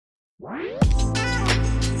Well,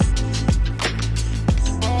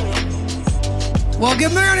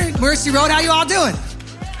 good morning, Mercy Road. How you all doing?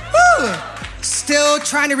 Woo! Still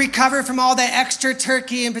trying to recover from all that extra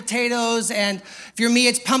turkey and potatoes, and if you're me,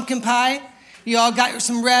 it's pumpkin pie. You all got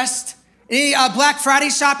some rest. Any Black Friday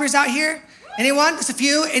shoppers out here? Anyone? Just a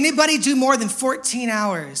few? Anybody do more than 14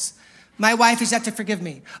 hours? My wife is yet to forgive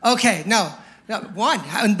me. Okay, no, one.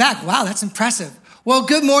 I'm back. Wow, that's impressive. Well,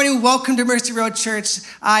 good morning. Welcome to Mercy Road Church.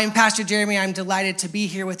 I'm Pastor Jeremy. I'm delighted to be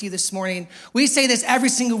here with you this morning. We say this every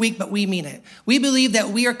single week, but we mean it. We believe that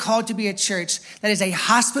we are called to be a church that is a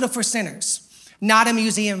hospital for sinners, not a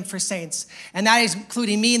museum for saints. And that is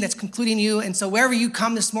including me, and that's including you. And so wherever you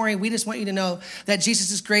come this morning, we just want you to know that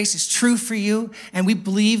Jesus' grace is true for you, and we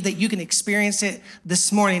believe that you can experience it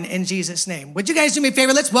this morning in Jesus' name. Would you guys do me a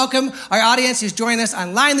favor? Let's welcome our audience who's joining us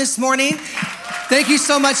online this morning. Thank you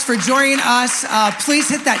so much for joining us. Please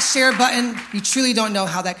hit that share button. You truly don't know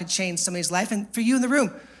how that could change somebody's life. And for you in the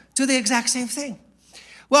room, do the exact same thing.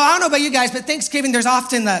 Well, I don't know about you guys, but Thanksgiving, there's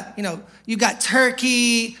often you've got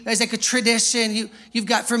turkey, there's like a tradition. You've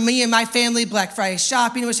got, for me and my family, Black Friday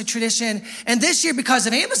shopping was a tradition. And this year, because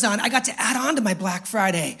of Amazon, I got to add on to my Black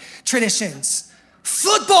Friday traditions.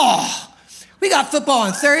 Football. We got football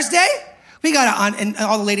on Thursday. We got it on, and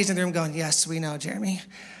all the ladies in the room going, yes, we know, Jeremy.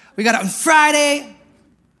 We got it on Friday.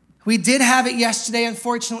 We did have it yesterday,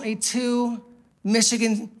 unfortunately, too.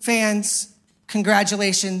 Michigan fans,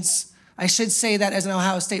 congratulations. I should say that as an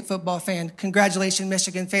Ohio State football fan. Congratulations,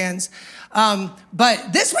 Michigan fans.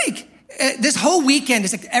 But this week, this whole weekend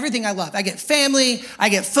is like everything I love. I get family, I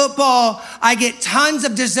get football, I get tons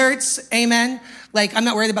of desserts, amen. Like, I'm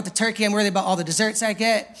not worried about the turkey, I'm worried about all the desserts I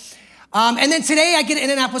get. And then today I get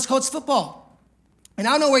Indianapolis Colts football. And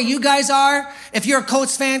I don't know where you guys are. If you're a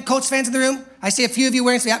Colts fans in the room, I see a few of you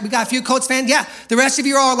wearing, we got a few Colts fans. Yeah, the rest of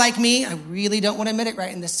you are all like me. I really don't want to admit it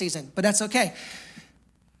right in this season, but that's okay.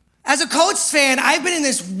 As a Colts fan, I've been in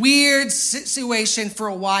this weird situation for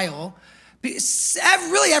a while,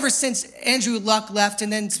 really ever since Andrew Luck left,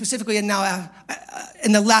 and then specifically now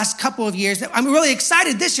in the last couple of years. I'm really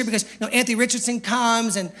excited this year because Anthony Richardson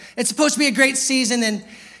comes, and it's supposed to be a great season, and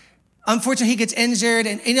unfortunately he gets injured.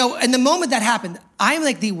 And in the moment that happened, I'm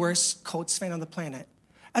like the worst Colts fan on the planet.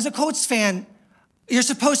 As a Colts fan, you're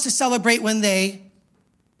supposed to celebrate when they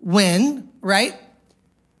win, right?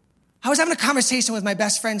 I was having a conversation with my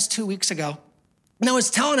best friends 2 weeks ago, and I was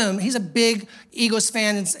telling him, he's a big Eagles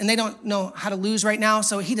fan, and they don't know how to lose right now,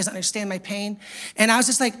 so he doesn't understand my pain. And I was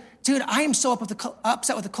just like, dude, I am so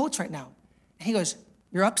upset with the Colts right now. And he goes,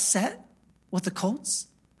 you're upset with the Colts?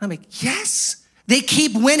 I'm like, yes, they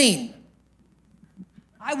keep winning.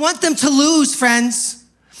 I want them to lose, friends.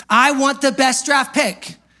 I want the best draft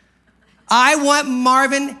pick. I want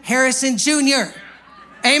Marvin Harrison Jr.,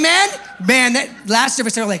 amen? Man, that last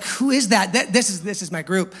service, they were like, who is that? This is my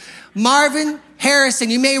group. Marvin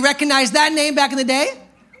Harrison. You may recognize that name back in the day.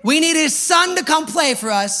 We need his son to come play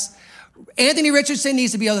for us. Anthony Richardson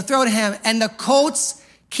needs to be able to throw to him. And the Colts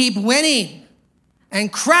keep winning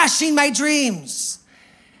and crashing my dreams.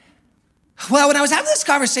 Well, when I was having this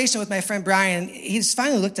conversation with my friend Brian, he just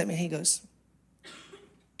finally looked at me and he goes,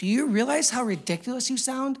 do you realize how ridiculous you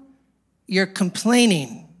sound? You're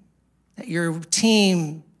complaining that your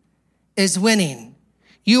team is winning.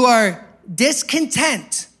 You are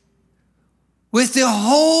discontent with the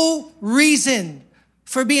whole reason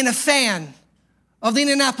for being a fan of the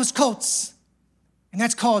Indianapolis Colts. And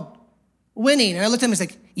that's called winning. And I looked at him and was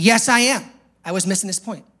like, yes, I am. I was missing this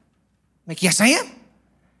point. I'm like, yes, I am.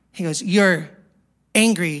 He goes, you're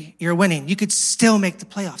angry, you're winning. You could still make the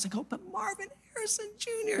playoffs. I go, but Marvin Harrison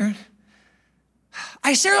Jr.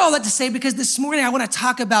 I share all that to say because this morning I want to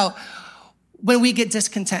talk about when we get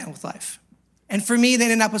discontent with life. And for me, the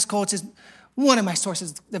Indianapolis Colts is one of my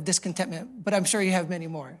sources of discontentment, but I'm sure you have many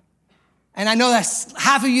more. And I know that's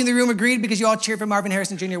half of you in the room agreed because you all cheered for Marvin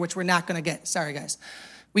Harrison Jr., which we're not going to get. Sorry, guys.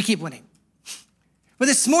 We keep winning. But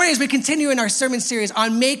this morning, as we continue in our sermon series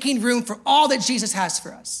on making room for all that Jesus has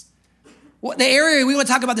for us, the area we want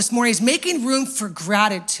to talk about this morning is making room for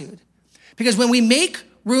gratitude. Because when we make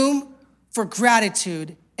room for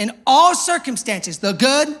gratitude in all circumstances, the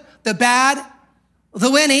good, the bad, the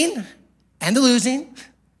winning, and the losing,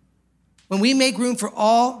 when we make room for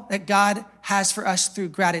all that God has for us through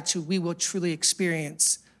gratitude, we will truly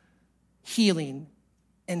experience healing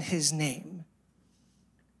in his name.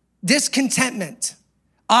 Discontentment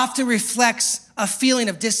often reflects a feeling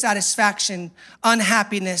of dissatisfaction,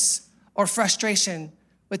 unhappiness, or frustration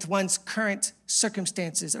with one's current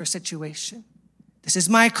circumstances or situation. This is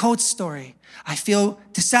my Colts story. I feel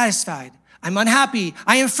dissatisfied. I'm unhappy.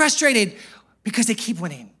 I am frustrated because they keep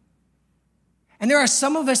winning. And there are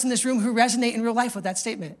some of us in this room who resonate in real life with that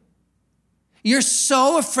statement. You're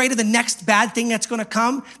so afraid of the next bad thing that's going to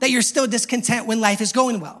come that you're still discontent when life is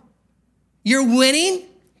going well. You're winning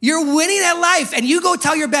at life, and you go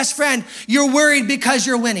tell your best friend you're worried because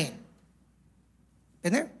you're winning.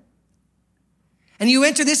 Been there? And you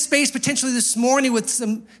enter this space potentially this morning with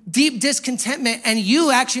some deep discontentment, and you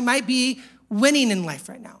actually might be winning in life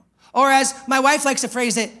right now. Or as my wife likes to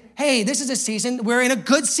phrase it, hey, this is a season, we're in a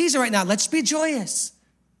good season right now. Let's be joyous.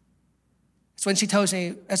 That's when she tells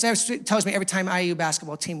me every time IU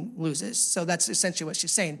basketball team loses. So that's essentially what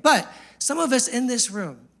she's saying. But some of us in this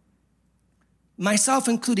room, myself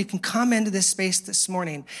included, can come into this space this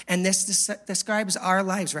morning, and this describes our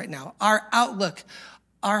lives right now, our outlook,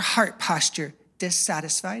 our heart posture: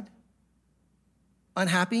 dissatisfied,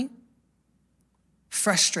 unhappy,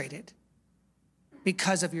 frustrated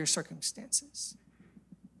because of your circumstances.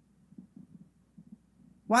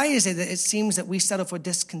 Why is it that it seems that we settle for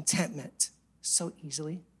discontentment so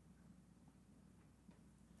easily?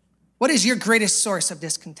 What is your greatest source of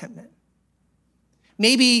discontentment?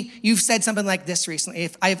 Maybe you've said something like this recently: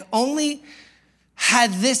 if I've only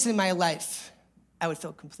had this in my life, I would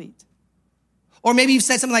feel complete. Or maybe you've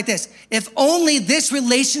said something like this: if only this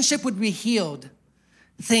relationship would be healed,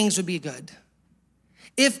 things would be good.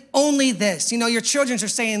 If only this. Your children are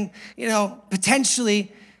saying,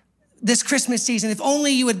 potentially this Christmas season, if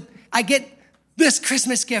only I get this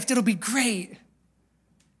Christmas gift, it'll be great.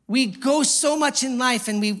 We go so much in life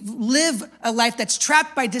and we live a life that's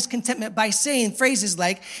trapped by discontentment by saying phrases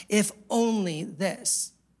like, if only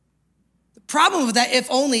this. The problem with that if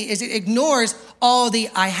only is it ignores all the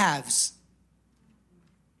I haves.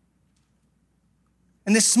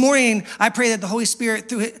 And this morning, I pray that the Holy Spirit,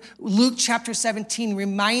 through Luke chapter 17,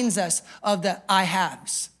 reminds us of the I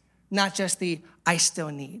haves, not just the I still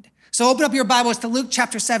need. So open up your Bibles to Luke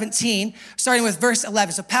chapter 17, starting with verse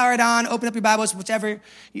 11. So power it on, open up your Bibles, whichever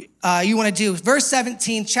you want to do. Verse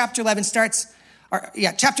 17, chapter 11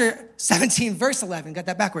 chapter 17, verse 11, got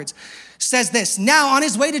that backwards, says this: Now on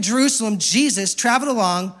his way to Jerusalem, Jesus traveled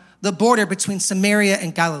along the border between Samaria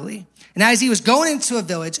and Galilee. And as he was going into a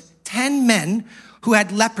village, 10 men who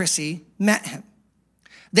had leprosy met him.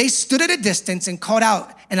 They stood at a distance and called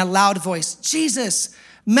out in a loud voice, Jesus,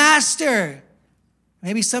 Master.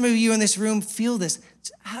 Maybe some of you in this room feel this.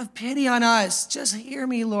 Have pity on us. Just hear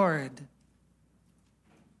me, Lord.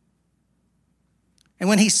 And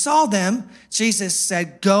when he saw them, Jesus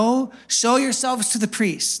said, Go, show yourselves to the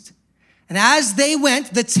priest. And as they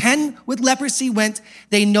went, the 10 with leprosy went,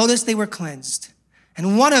 they noticed they were cleansed.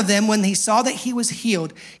 And one of them, when he saw that he was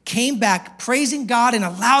healed, came back praising God in a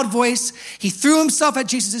loud voice. He threw himself at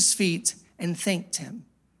Jesus' feet and thanked him.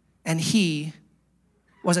 And he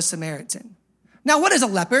was a Samaritan. Now, what is a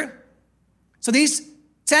leper? So these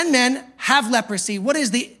 10 men have leprosy. What is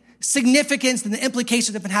the significance and the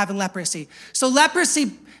implications of having leprosy? So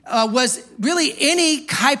leprosy was really any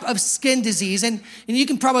type of skin disease. And you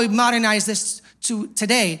can probably modernize this to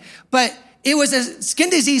today. But it was a skin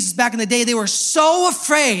disease back in the day. They were so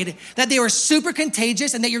afraid that they were super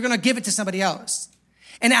contagious and that you're going to give it to somebody else.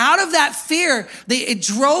 And out of that fear, it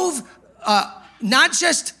drove not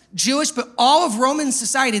just Jewish, but all of Roman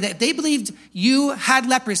society, that if they believed you had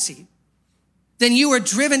leprosy, then you were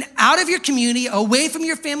driven out of your community, away from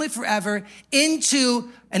your family forever, into,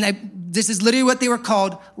 this is literally what they were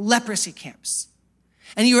called, leprosy camps.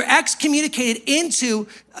 And you were excommunicated into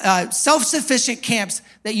self-sufficient camps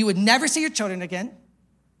that you would never see your children again.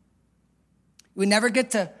 You would never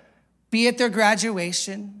get to be at their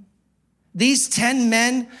graduation. These 10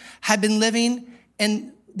 men had been living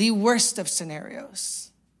in the worst of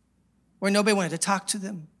scenarios, where nobody wanted to talk to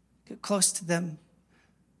them, get close to them,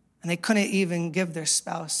 and they couldn't even give their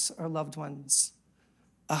spouse or loved ones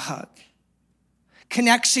a hug.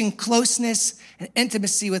 Connection, closeness, and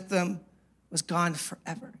intimacy with them was gone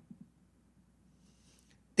forever.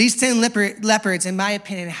 These 10 lepers, in my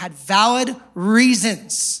opinion, had valid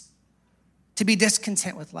reasons to be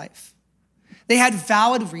discontent with life. They had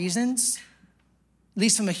valid reasons, at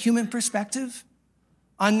least from a human perspective,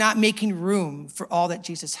 on not making room for all that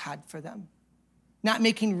Jesus had for them, not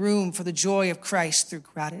making room for the joy of Christ through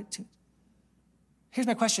gratitude. Here's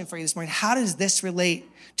my question for you this morning. How does this relate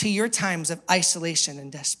to your times of isolation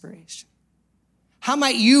and desperation? How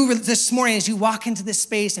might you this morning, as you walk into this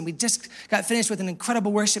space, and we just got finished with an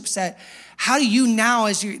incredible worship set, how do you now,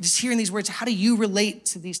 as you're just hearing these words, how do you relate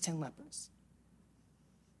to these 10 lepers?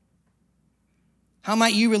 How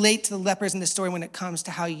might you relate to the lepers in the story when it comes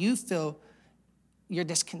to how you feel you're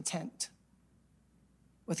discontent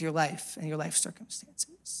with your life and your life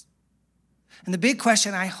circumstances? And the big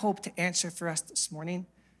question I hope to answer for us this morning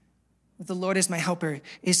with the Lord as my helper,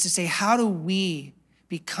 is to say, how do we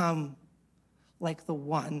become like the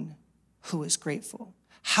one who is grateful?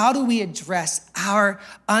 How do we address our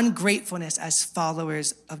ungratefulness as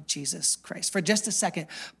followers of Jesus Christ? For just a second,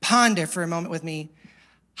 ponder for a moment with me.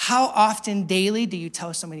 How often daily do you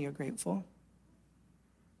tell somebody you're grateful?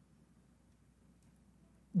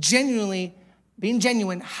 Genuinely, being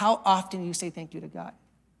genuine, how often do you say thank you to God?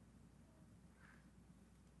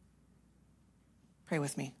 Pray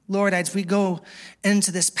with me. Lord, as we go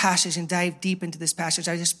into this passage and dive deep into this passage,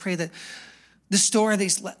 I just pray that the story of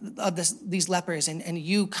these lepers and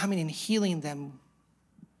you coming and healing them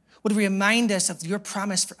would remind us of your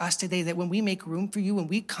promise for us today, that when we make room for you, when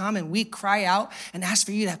we come and we cry out and ask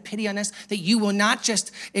for you to have pity on us, that you will not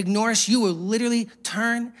just ignore us, you will literally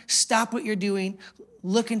turn, stop what you're doing,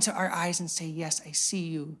 look into our eyes and say, yes, I see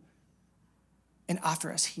you, and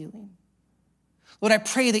offer us healing. Lord, I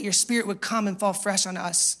pray that your spirit would come and fall fresh on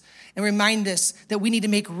us and remind us that we need to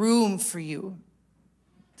make room for you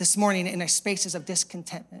this morning in our spaces of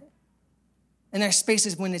discontentment, in our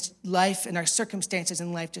spaces when it's life and our circumstances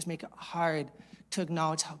in life just make it hard to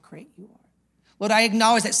acknowledge how great you are. Lord, I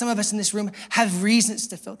acknowledge that some of us in this room have reasons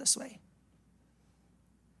to feel this way,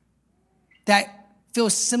 that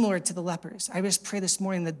feels similar to the lepers. I just pray this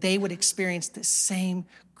morning that they would experience the same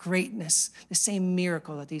greatness, the same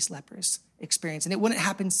miracle that these lepers experienced. And it wouldn't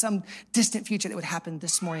happen in some distant future, that would happen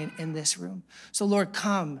this morning in this room. So Lord,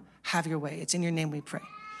 come, have your way. It's in your name we pray.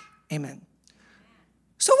 Amen.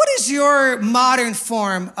 So what is your modern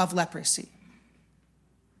form of leprosy?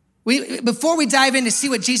 Before we dive in to see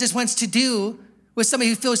what Jesus wants to do with somebody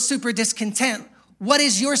who feels super discontent, what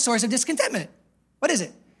is your source of discontentment? What is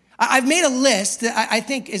it? I've made a list that I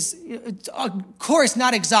think is, of course,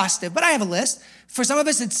 not exhaustive, but I have a list. For some of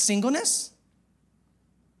us, it's singleness.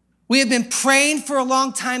 We have been praying for a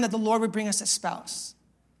long time that the Lord would bring us a spouse,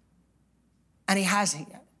 and he hasn't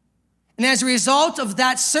yet. And as a result of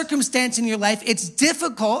that circumstance in your life, it's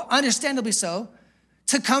difficult, understandably so,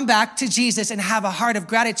 to come back to Jesus and have a heart of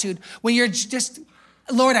gratitude when you're just,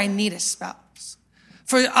 Lord, I need a spouse.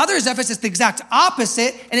 For others of us, it's the exact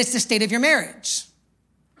opposite, and it's the state of your marriage.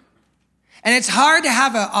 And it's hard to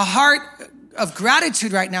have a heart of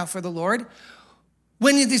gratitude right now for the Lord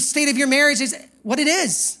when the state of your marriage is what it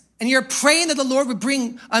is. And you're praying that the Lord would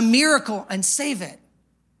bring a miracle and save it.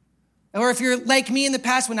 Or if you're like me in the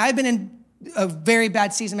past, when I've been in a very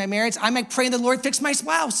bad season in my marriage, I'm like praying the Lord fix my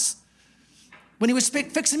spouse when he was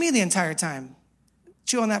fixing me the entire time.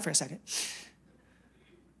 Chew on that for a second.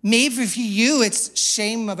 Maybe for you, it's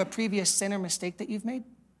shame of a previous sin or mistake that you've made.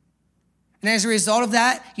 And as a result of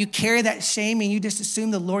that, you carry that shame and you just assume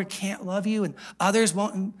the Lord can't love you and others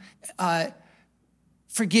won't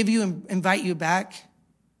forgive you and invite you back.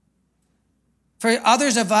 For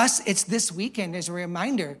others of us, it's this weekend as a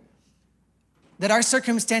reminder that our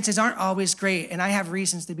circumstances aren't always great and I have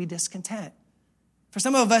reasons to be discontent. For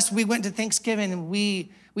some of us, we went to Thanksgiving and we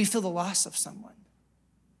feel the loss of someone.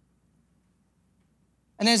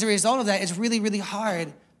 And as a result of that, it's really, really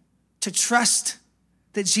hard to trust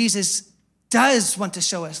that Jesus does want to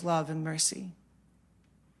show us love and mercy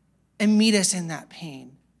and meet us in that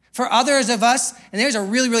pain. For others of us, and there's a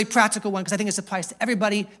really, really practical one because I think this applies to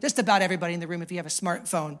everybody, just about everybody in the room if you have a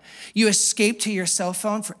smartphone. You escape to your cell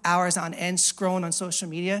phone for hours on end scrolling on social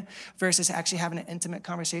media versus actually having an intimate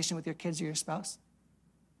conversation with your kids or your spouse.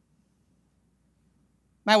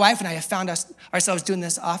 My wife and I have found ourselves doing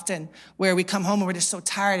this often where we come home and we're just so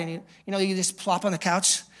tired and you just plop on the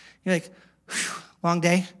couch. You're like, long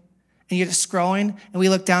day. And you're just scrolling and we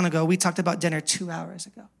look down and go, we talked about dinner 2 hours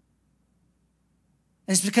ago.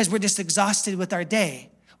 And it's because we're just exhausted with our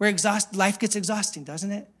day. We're exhausted. Life gets exhausting,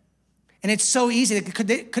 doesn't it? And it's so easy.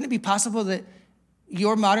 Couldn't it be possible that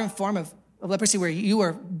your modern form of leprosy, where you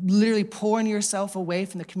are literally pulling yourself away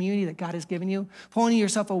from the community that God has given you, pulling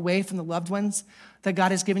yourself away from the loved ones that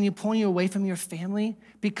God has given you, pulling you away from your family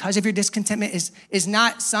because of your discontentment is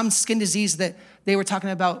not some skin disease that they were talking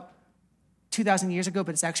about 2,000 years ago,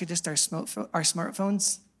 but it's actually just our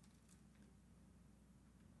smartphones.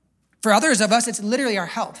 For others of us, it's literally our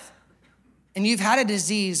health. And you've had a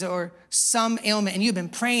disease or some ailment, and you've been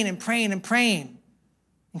praying and praying and praying,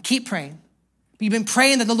 and keep praying. But you've been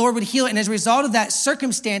praying that the Lord would heal it, and as a result of that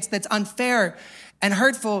circumstance that's unfair and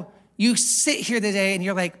hurtful, you sit here today and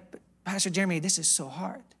you're like, Pastor Jeremy, this is so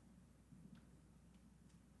hard.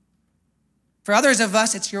 For others of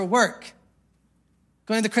us, it's your work.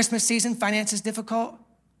 Going into the Christmas season, finance is difficult.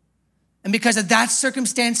 And because of that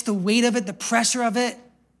circumstance, the weight of it, the pressure of it,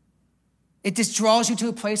 it just draws you to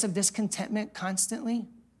a place of discontentment constantly.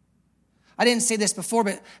 I didn't say this before,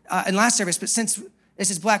 but in last service, but since this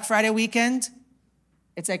is Black Friday weekend,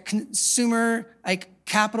 It's a consumer,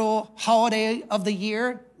 capital holiday of the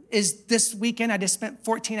year is this weekend. I just spent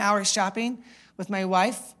 14 hours shopping with my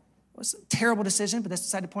wife. It was a terrible decision, but that's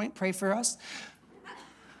beside the point. Pray for us.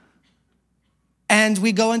 And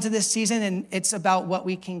we go into this season, and it's about what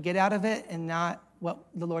we can get out of it and not what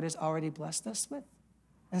the Lord has already blessed us with.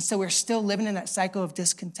 And so we're still living in that cycle of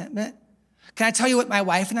discontentment. Can I tell you what my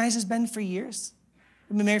wife and I's has been for years?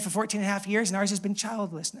 We've been married for 14 and a half years, and ours has been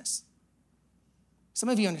childlessness. Some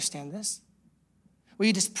of you understand this. Will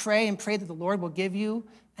you just pray and pray that the Lord will give you,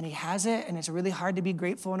 and he has it, and it's really hard to be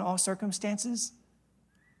grateful in all circumstances?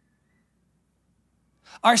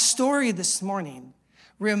 Our story this morning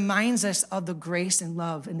reminds us of the grace and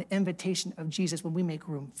love and the invitation of Jesus when we make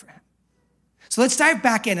room for him. So let's dive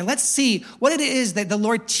back in and let's see what it is that the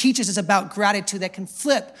Lord teaches us about gratitude that can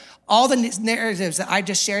flip all the narratives that I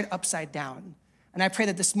just shared upside down. And I pray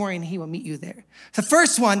that this morning he will meet you there. The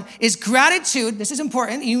first one is gratitude. This is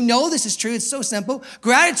important. You know this is true. It's so simple.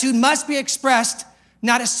 Gratitude must be expressed,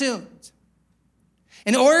 not assumed.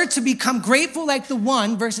 In order to become grateful like the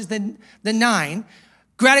 1 versus the 9,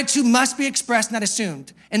 gratitude must be expressed, not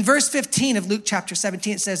assumed. In verse 15 of Luke chapter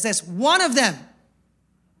 17, it says this: one of them,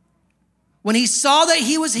 when he saw that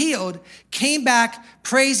he was healed, came back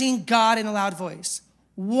praising God in a loud voice.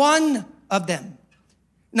 One of them.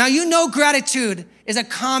 Now, you know gratitude is a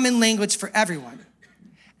common language for everyone.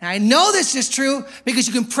 And I know this is true because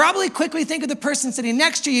you can probably quickly think of the person sitting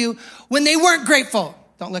next to you when they weren't grateful.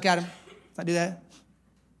 Don't look at them. Don't do that.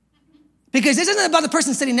 Because this isn't about the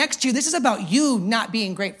person sitting next to you. This is about you not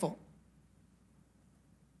being grateful.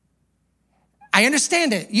 I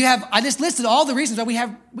understand it. I just listed all the reasons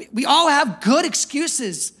why we all have good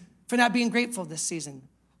excuses for not being grateful this season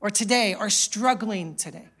or today or struggling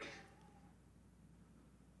today.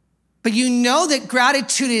 But you know that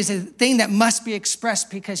gratitude is a thing that must be expressed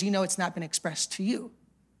because you know it's not been expressed to you.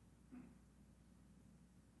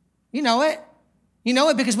 You know it. You know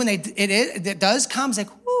it because when it does come, it's like,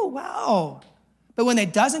 oh, wow. But when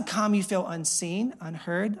it doesn't come, you feel unseen,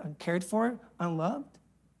 unheard, uncared for, unloved.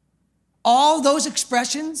 All those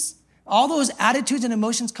expressions, all those attitudes and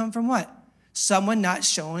emotions come from what? Someone not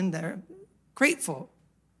showing they're grateful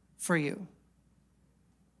for you.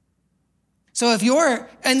 So if you're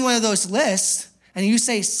in one of those lists and you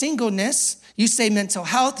say singleness, you say mental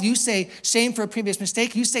health, you say shame for a previous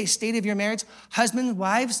mistake, you say state of your marriage, husbands,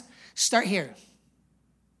 wives, start here.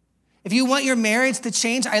 If you want your marriage to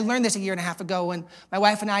change, I learned this a year and a half ago when my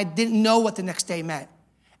wife and I didn't know what the next day meant.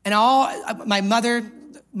 And my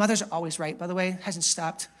mothers are always right, by the way, hasn't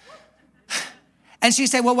stopped. And she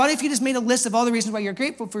said, well, what if you just made a list of all the reasons why you're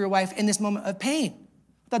grateful for your wife in this moment of pain?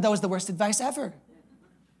 I thought that was the worst advice ever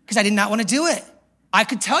because I did not want to do it. I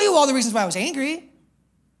could tell you all the reasons why I was angry.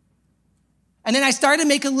 And then I started to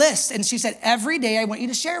make a list, and she said, every day I want you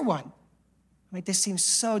to share one. I'm like, this seems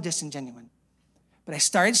so disingenuous. But I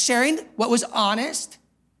started sharing what was honest,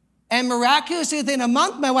 and miraculously within a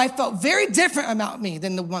month, my wife felt very different about me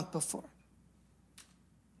than the month before.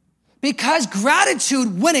 Because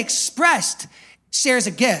gratitude, when expressed, shares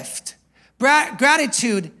a gift.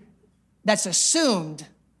 Gratitude that's assumed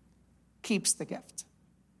keeps the gift.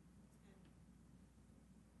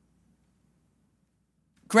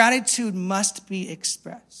 Gratitude must be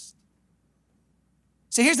expressed.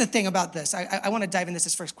 So here's the thing about this. I want to dive into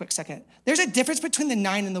this for a quick second. There's a difference between the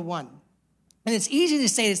 9 and the 1. And it's easy to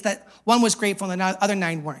say is that one was grateful and the other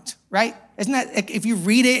 9 weren't, right? Isn't that, if you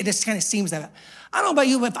read it, it just kind of seems that. I don't know about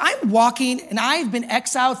you, but if I'm walking and I've been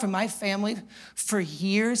exiled from my family for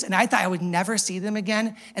years and I thought I would never see them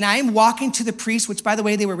again, and I'm walking to the priest, which by the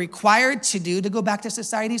way, they were required to do to go back to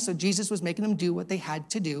society, so Jesus was making them do what they had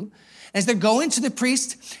to do. As they're going to the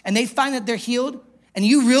priest and they find that they're healed and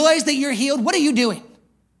you realize that you're healed, what are you doing?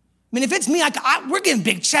 I mean, if it's me, we're getting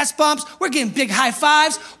big chest bumps. We're getting big high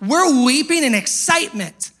fives. We're weeping in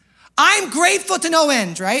excitement. I'm grateful to no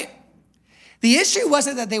end, right? The issue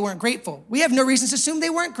wasn't that they weren't grateful. We have no reason to assume they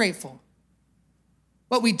weren't grateful.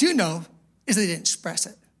 What we do know is they didn't express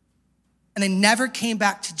it. And they never came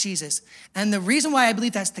back to Jesus. And the reason why I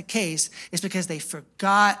believe that's the case is because they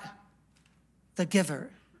forgot the giver.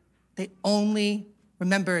 They only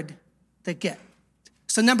remembered the gift.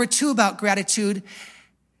 So number 2 about gratitude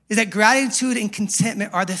is that gratitude and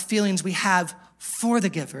contentment are the feelings we have for the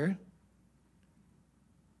giver,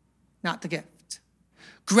 not the gift.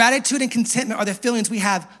 Gratitude and contentment are the feelings we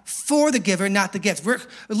have for the giver, not the gift.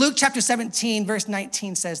 Luke chapter 17, verse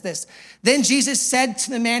 19 says this. Then Jesus said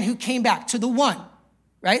to the man who came back, to the 1,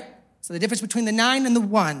 right? So the difference between the 9 and the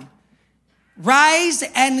 1. Rise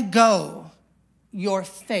and go. Your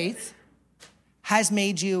faith has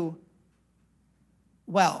made you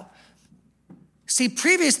well. See,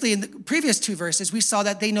 previously, in the previous two verses, we saw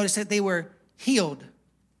that they noticed that they were healed.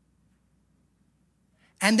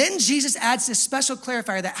 And then Jesus adds this special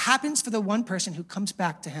clarifier that happens for the one person who comes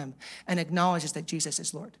back to him and acknowledges that Jesus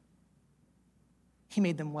is Lord. He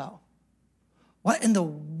made them well. What in the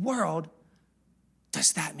world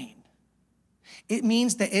does that mean? It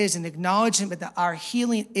means that it is an acknowledgement that our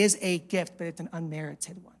healing is a gift, but it's an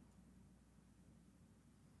unmerited one.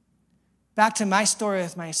 Back to my story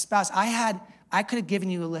with my spouse, I could have given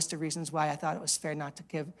you a list of reasons why I thought it was fair not to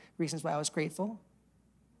give reasons why I was grateful.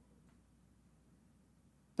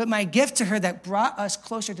 But my gift to her that brought us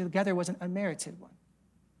closer together was an unmerited one.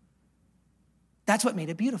 That's what made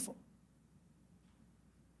it beautiful.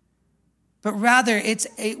 But rather, it's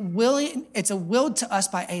willed to us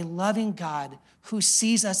by a loving God who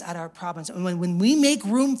sees us at our problems. And when we make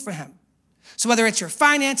room for him, so whether it's your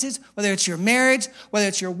finances, whether it's your marriage, whether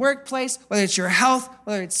it's your workplace, whether it's your health,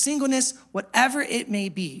 whether it's singleness, whatever it may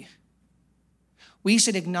be, we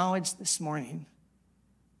should acknowledge this morning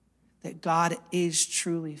that God is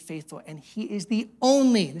truly faithful, and he is the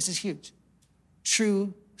only, this is huge,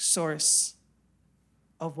 true source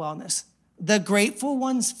of wellness. The grateful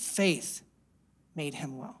one's faith made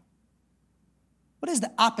him well. What is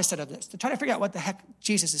the opposite of this? To try to figure out what the heck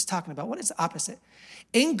Jesus is talking about, what is the opposite?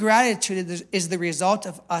 Ingratitude is the result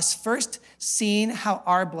of us first seeing how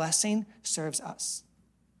our blessing serves us.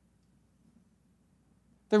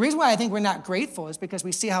 The reason why I think we're not grateful is because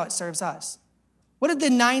we see how it serves us. What did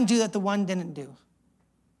the 9 do that the 1 didn't do?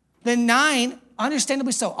 The 9,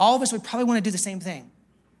 understandably so, all of us would probably want to do the same thing.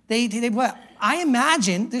 They what? I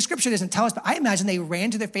imagine, the scripture doesn't tell us, but I imagine they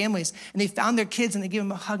ran to their families and they found their kids and they gave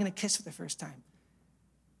them a hug and a kiss for the first time.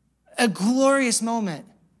 A glorious moment.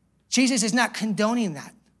 Jesus is not condoning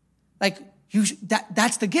that. Like,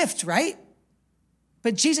 that's the gift, right?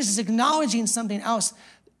 But Jesus is acknowledging something else,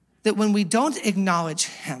 that when we don't acknowledge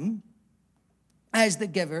him as the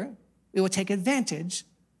giver, we will take advantage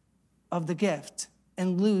of the gift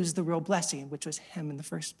and lose the real blessing, which was him in the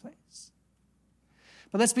first place.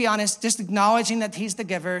 But let's be honest, just acknowledging that he's the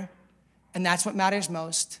giver, and that's what matters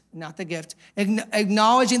most, not the gift.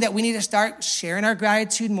 Acknowledging that we need to start sharing our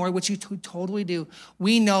gratitude more, which you totally do.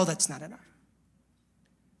 We know that's not enough.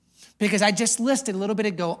 Because I just listed a little bit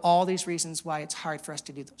ago all these reasons why it's hard for us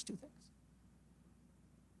to do those two things.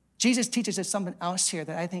 Jesus teaches us something else here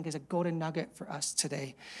that I think is a golden nugget for us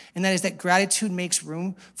today. And that is that gratitude makes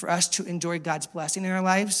room for us to enjoy God's blessing in our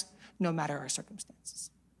lives, no matter our circumstances.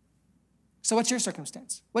 So what's your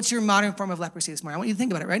circumstance? What's your modern form of leprosy this morning? I want you to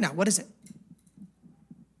think about it right now. What is it?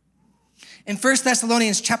 In 1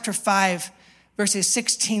 Thessalonians chapter 5, verses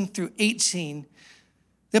 16 through 18,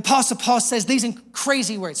 the Apostle Paul says these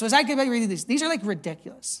crazy words. So as I get ready to read these are like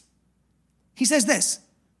ridiculous. He says this,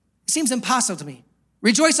 it seems impossible to me.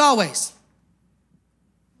 Rejoice always.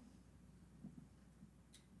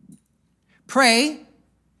 Pray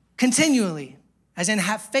continually, as in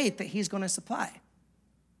have faith that he's going to supply.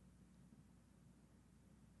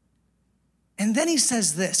 And then he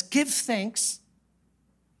says this, give thanks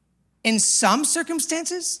in some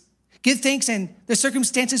circumstances. Give thanks in the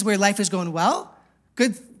circumstances where life is going well.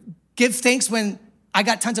 Give thanks when I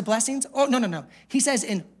got tons of blessings. Oh, no. He says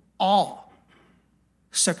in all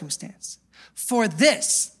circumstance. For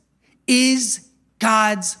this is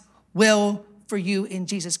God's will for you in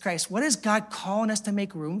Jesus Christ. What is God calling us to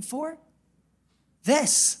make room for?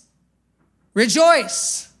 This.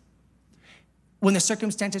 Rejoice when the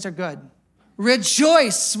circumstances are good.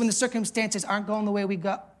 Rejoice when the circumstances aren't going the way we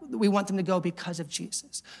want them to go because of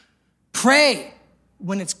Jesus. Pray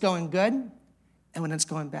when it's going good and when it's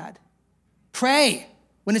going bad. Pray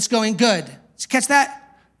when it's going good. Did you catch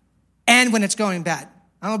that? And when it's going bad.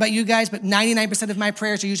 I don't know about you guys, but 99% of my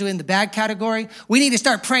prayers are usually in the bad category. We need to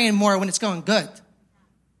start praying more when it's going good.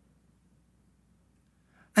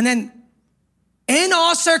 And then, in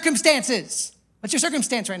all circumstances, what's your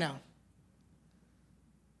circumstance right now?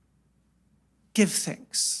 Give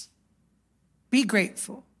thanks. Be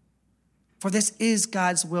grateful, for this is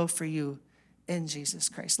God's will for you in Jesus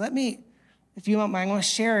Christ. If you don't mind, I'm going to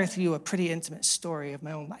share with you a pretty intimate story of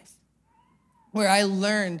my own life, where I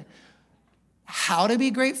learned how to be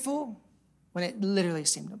grateful when it literally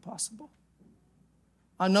seemed impossible.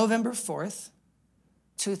 On November 4th,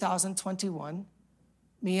 2021,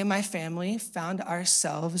 me and my family found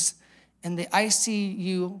ourselves in the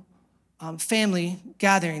ICU family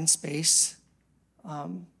gathering space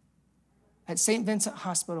at St. Vincent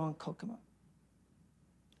Hospital in Kokomo.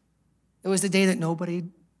 It was the day that nobody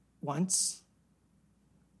wants.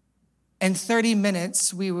 In 30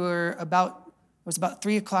 minutes, it was about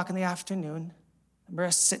 3 o'clock in the afternoon. remember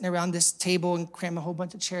us sitting around this table and cramming a whole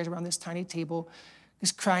bunch of chairs around this tiny table,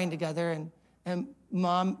 just crying together. And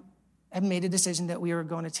Mom had made a decision that we were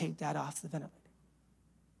going to take Dad off the ventilator.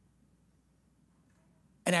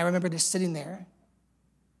 And I remember just sitting there,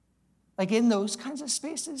 like in those kinds of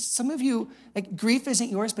spaces. Some of you, like grief isn't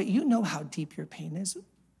yours, but you know how deep your pain is.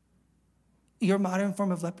 Your modern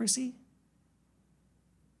form of leprosy.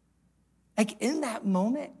 Like in that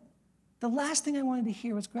moment, the last thing I wanted to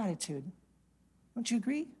hear was gratitude. Don't you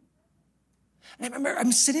agree? And I remember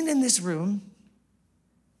I'm sitting in this room,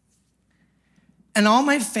 and all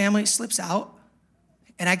my family slips out,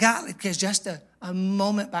 and I got like just a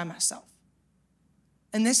moment by myself.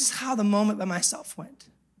 And this is how the moment by myself went.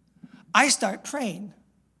 I start praying.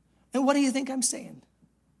 And what do you think I'm saying?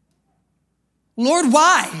 Lord,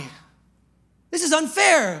 why? This is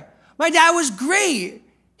unfair. My dad was great.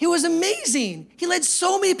 He was amazing. He led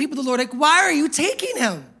so many people to the Lord. Like, why are you taking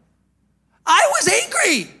him? I was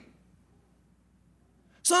angry.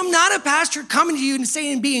 So I'm not a pastor coming to you and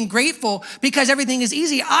saying being grateful because everything is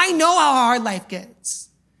easy. I know how hard life gets.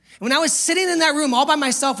 And when I was sitting in that room all by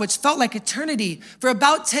myself, which felt like eternity, for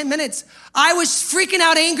about 10 minutes, I was freaking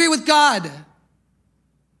out angry with God.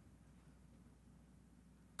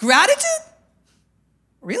 Gratitude?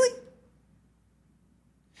 Really?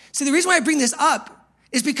 See, the reason why I bring this up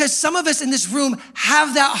is because some of us in this room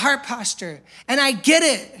have that heart posture, and I get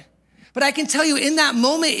it. But I can tell you in that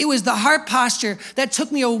moment, it was the heart posture that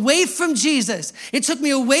took me away from Jesus. It took me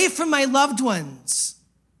away from my loved ones.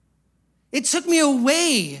 It took me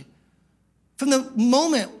away from the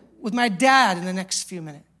moment with my dad in the next few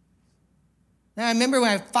minutes. And I remember when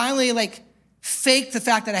I finally faked the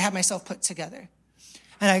fact that I had myself put together.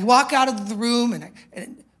 And I walk out of the room and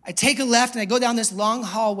I take a left and I go down this long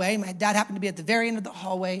hallway. My dad happened to be at the very end of the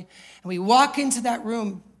hallway. And we walk into that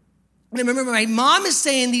room. And I remember my mom is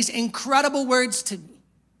saying these incredible words to me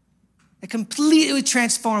that completely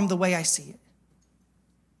transformed the way I see it.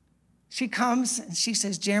 She comes and she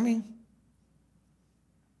says, Jeremy.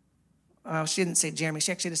 Well, she didn't say Jeremy.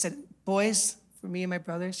 She actually just said, boys, for me and my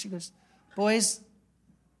brothers. She goes, boys,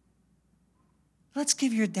 let's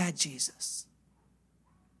give your dad Jesus.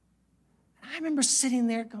 And I remember sitting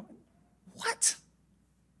there going, what?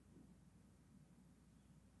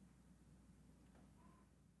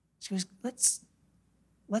 She goes,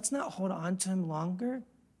 let's not hold on to him longer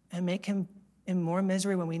and make him in more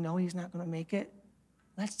misery when we know he's not going to make it.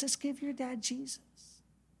 Let's just give your dad Jesus.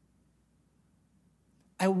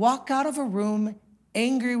 I walk out of a room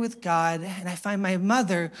angry with God, and I find my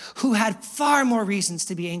mother, who had far more reasons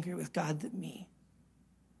to be angry with God than me.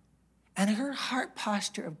 And her heart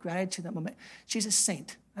posture of gratitude in that moment, she's a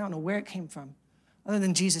saint. I don't know where it came from, other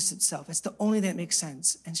than Jesus itself. It's the only thing that makes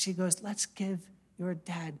sense. And she goes, let's give your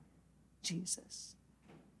dad Jesus.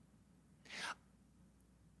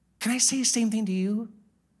 Can I say the same thing to you?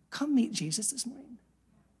 Come meet Jesus this morning.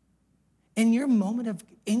 In your moment of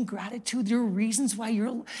ingratitude, your reasons why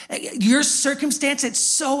your circumstance that's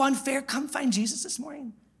so unfair, come find Jesus this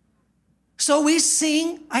morning. So we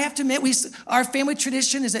sing. I have to admit, our family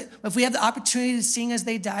tradition is that if we have the opportunity to sing as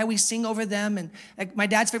they die, we sing over them. And my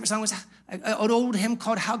dad's favorite song was an old hymn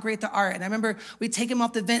called How Great Thou Art. And I remember we take him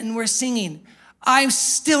off the vent and we're singing. I'm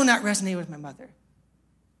still not resonating with my mother.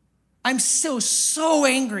 I'm still so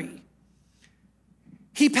angry.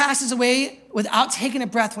 He passes away without taking a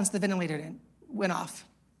breath once the ventilator went off.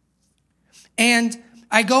 And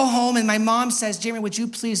I go home and my mom says, Jeremy, would you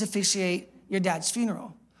please officiate your dad's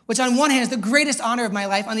funeral? Which on one hand is the greatest honor of my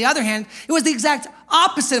life. On the other hand, it was the exact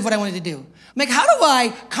opposite of what I wanted to do. I'm like, how do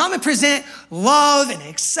I come and present love and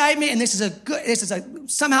excitement, and this is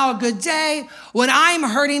somehow a good day, when I'm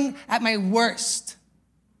hurting at my worst?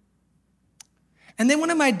 And then one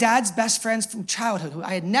of my dad's best friends from childhood, who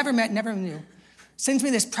I had never met, never knew, sends me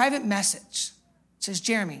this private message. It says,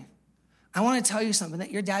 Jeremy, I want to tell you something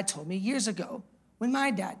that your dad told me years ago when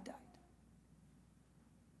my dad died.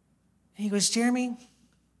 And he goes, Jeremy,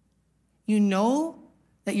 you know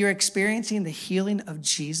that you're experiencing the healing of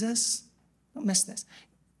Jesus? Don't miss this.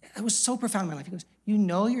 It was so profound in my life. He goes, you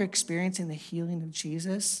know you're experiencing the healing of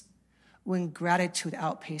Jesus when gratitude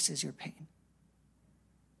outpaces your pain.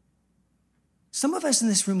 Some of us in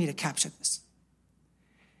this room need to capture this.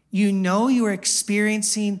 You know you are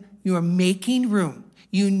experiencing, you are making room.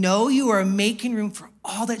 You know you are making room for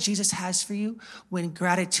all that Jesus has for you when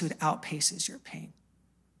gratitude outpaces your pain.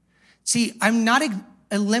 See, I'm not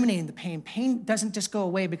eliminating the pain. Pain doesn't just go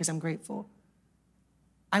away because I'm grateful.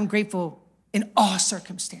 I'm grateful in all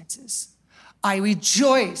circumstances. I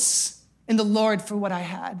rejoice in the Lord for what I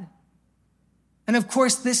had. And of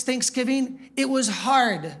course, this Thanksgiving, it was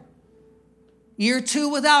hard. Year 2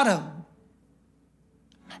 without him.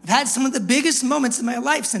 I've had some of the biggest moments in my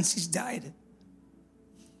life since he's died.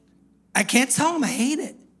 I can't tell him I hate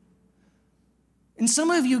it. And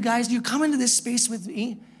some of you guys, you come into this space with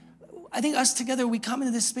me. I think us together, we come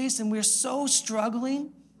into this space and we're so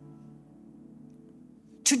struggling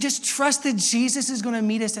to just trust that Jesus is going to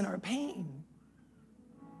meet us in our pain.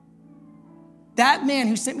 That man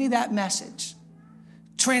who sent me that message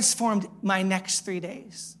transformed my next 3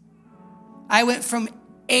 days. I went from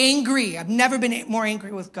angry. I've never been more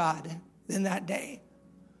angry with God than that day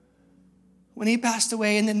when he passed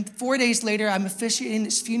away. And then 4 days later, I'm officiating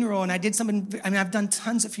his funeral, and I did something. I mean, I've done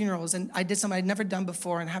tons of funerals, and I did something I'd never done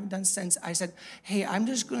before and haven't done since. I said, hey, I'm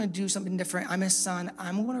just going to do something different. I'm his son.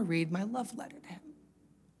 I'm going to read my love letter to him.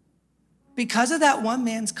 Because of that one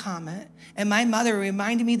man's comment, and my mother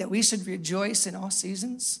reminded me that we should rejoice in all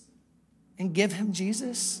seasons and give him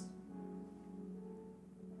Jesus,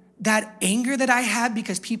 that anger that I had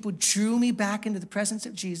because people drew me back into the presence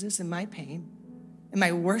of Jesus in my pain, in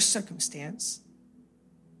my worst circumstance,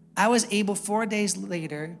 I was able 4 days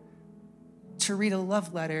later to read a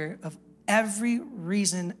love letter of every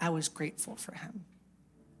reason I was grateful for him.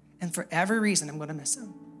 And for every reason I'm going to miss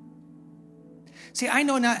him. See, I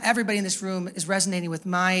know not everybody in this room is resonating with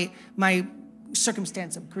my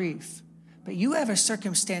circumstance of grief. But you have a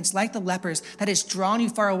circumstance like the lepers that has drawn you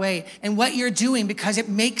far away. And what you're doing, because it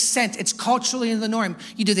makes sense, it's culturally in the norm.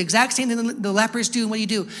 You do the exact same thing the lepers do. And what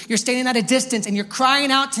do? You're standing at a distance and you're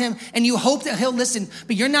crying out to him and you hope that he'll listen.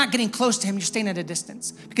 But you're not getting close to him. You're staying at a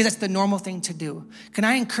distance because that's the normal thing to do. Can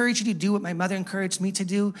I encourage you to do what my mother encouraged me to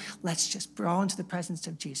do? Let's just brawl into the presence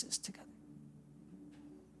of Jesus together.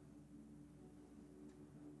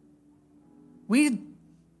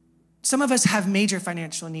 Some of us have major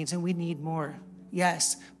financial needs and we need more.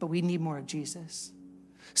 Yes, but we need more of Jesus.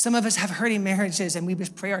 Some of us have hurting marriages and we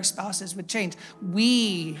just pray our spouses would change.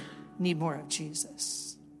 We need more of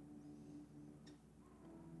Jesus.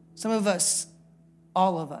 Some of us,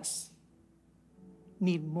 all of us,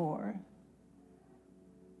 need more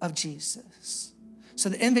of Jesus. So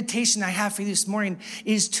the invitation I have for you this morning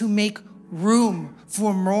is to make room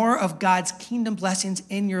for more of God's kingdom blessings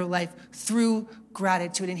in your life through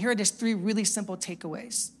gratitude. And here are just 3 really simple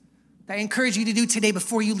takeaways that I encourage you to do today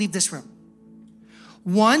before you leave this room.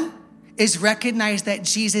 1 is recognize that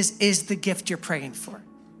Jesus is the gift you're praying for.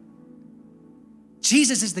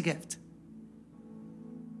 Jesus is the gift.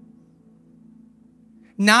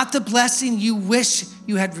 Not the blessing you wish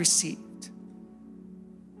you had received.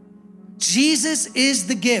 Jesus is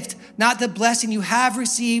the gift, not the blessing you have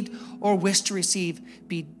received or wish to receive.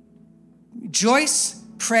 Rejoice,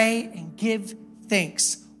 pray, and give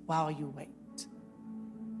thanks while you wait.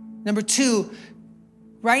 Number 2,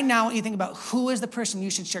 right now, you think about who is the person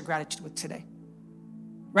you should share gratitude with today.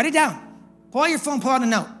 Write it down. Pull out your phone, pull out a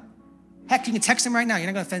note. Heck, you can text them right now. You're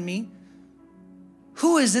not going to offend me.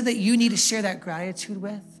 Who is it that you need to share that gratitude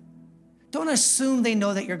with? Don't assume they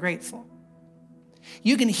know that you're grateful.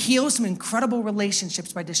 You can heal some incredible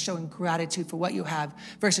relationships by just showing gratitude for what you have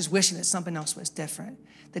versus wishing that something else was different.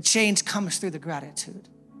 The change comes through the gratitude.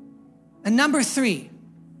 And number 3,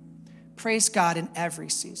 praise God in every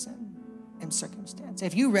season and circumstance.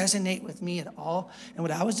 If you resonate with me at all and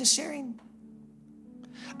what I was just sharing,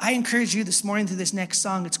 I encourage you this morning through this next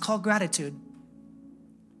song, it's called Gratitude,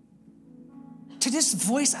 to just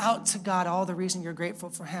voice out to God all the reason you're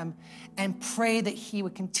grateful for him and pray that he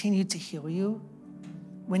would continue to heal you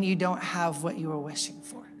when you don't have what you were wishing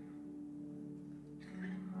for.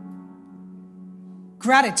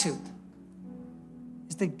 Gratitude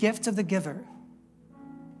is the gift of the giver,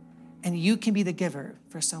 and you can be the giver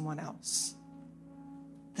for someone else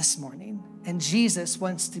this morning. And Jesus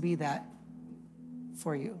wants to be that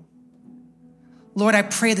for you. Lord, I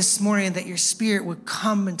pray this morning that your spirit would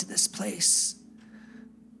come into this place.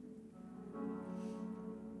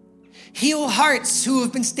 Heal hearts who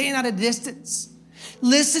have been staying at a distance.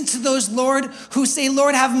 Listen to those, Lord, who say,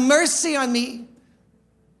 Lord, have mercy on me.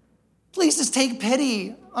 Please just take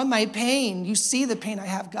pity on my pain. You see the pain I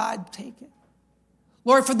have, God, take it.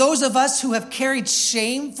 Lord, for those of us who have carried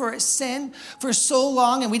shame for a sin for so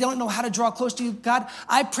long and we don't know how to draw close to you, God,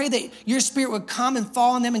 I pray that your spirit would come and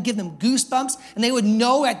fall on them and give them goosebumps, and they would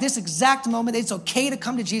know at this exact moment it's okay to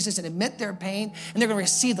come to Jesus and admit their pain, and they're going to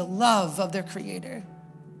receive the love of their Creator.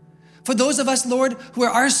 For those of us, Lord, where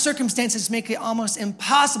our circumstances make it almost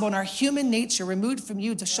impossible in our human nature removed from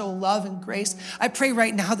you to show love and grace, I pray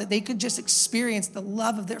right now that they could just experience the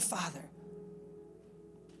love of their Father.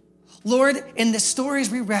 Lord, in the stories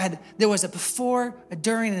we read, there was a before, a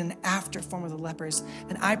during, and an after form of the lepers.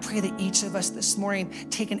 And I pray that each of us this morning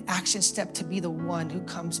take an action step to be the one who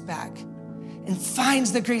comes back and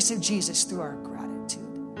finds the grace of Jesus through our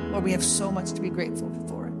gratitude. Lord, we have so much to be grateful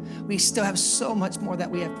for. We still have so much more that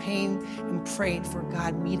we have pain and prayed for.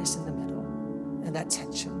 God, meet us in the middle and that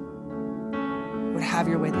tension. Lord, have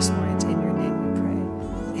your way this morning. It's in your name we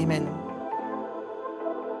pray. Amen.